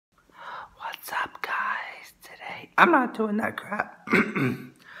I'm not doing that crap.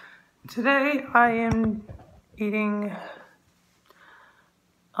 Today I am eating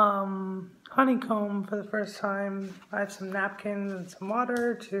honeycomb for the first time. I have some napkins and some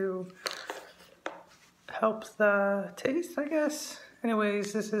water to help the taste, I guess.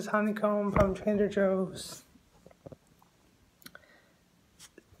 Anyways, this is honeycomb from Trader Joe's.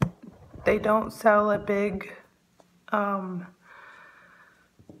 They don't sell a big,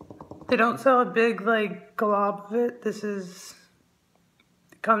 like glob of it. It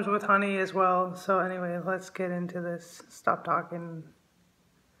comes with honey as well. So anyway, let's get into this. Stop talking.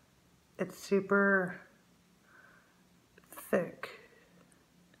 It's super thick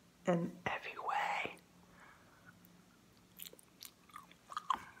in every way.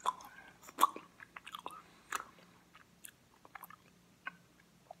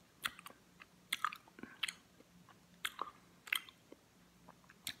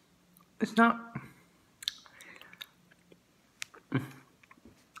 It's not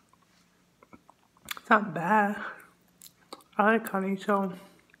bad. I like honey, so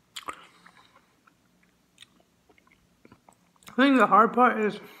I think the hard part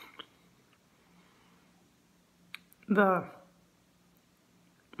is the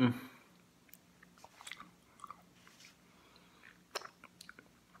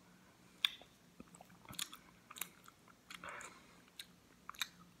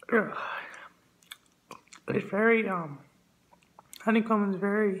it's very honeycomb is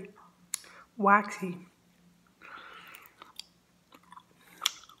very waxy.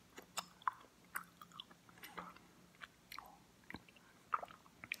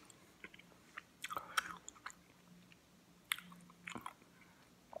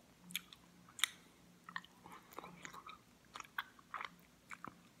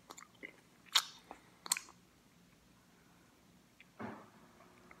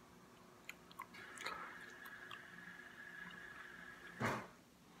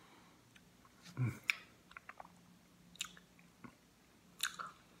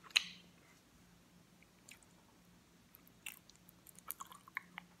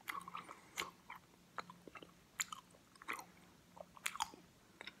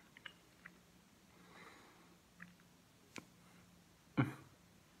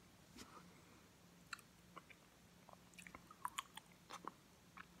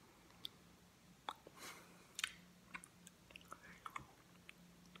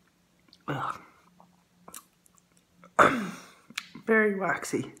 Very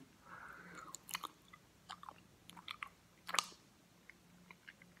waxy.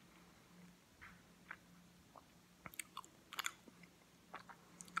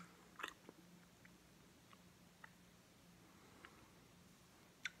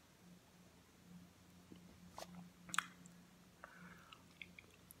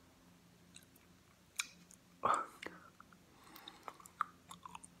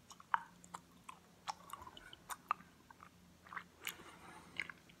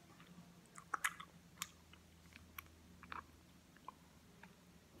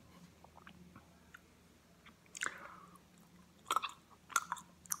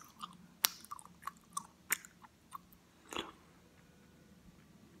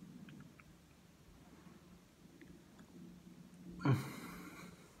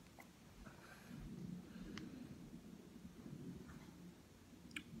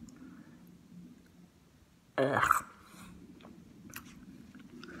 Ugh.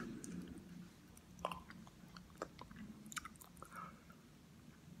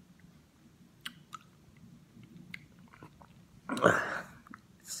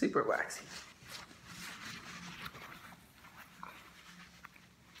 Super waxy.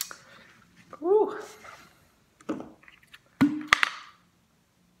 Ooh.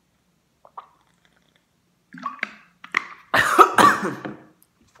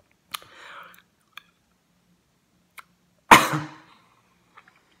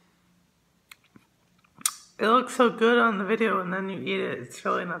 It looks so good on the video, and then you eat it, it's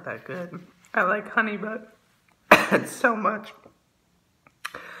really not that good. I like honey, but it's so much.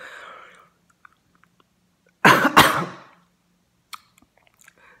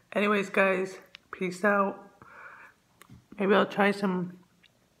 Anyways, guys, peace out. Maybe I'll try some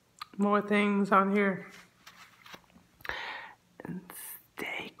more things on here.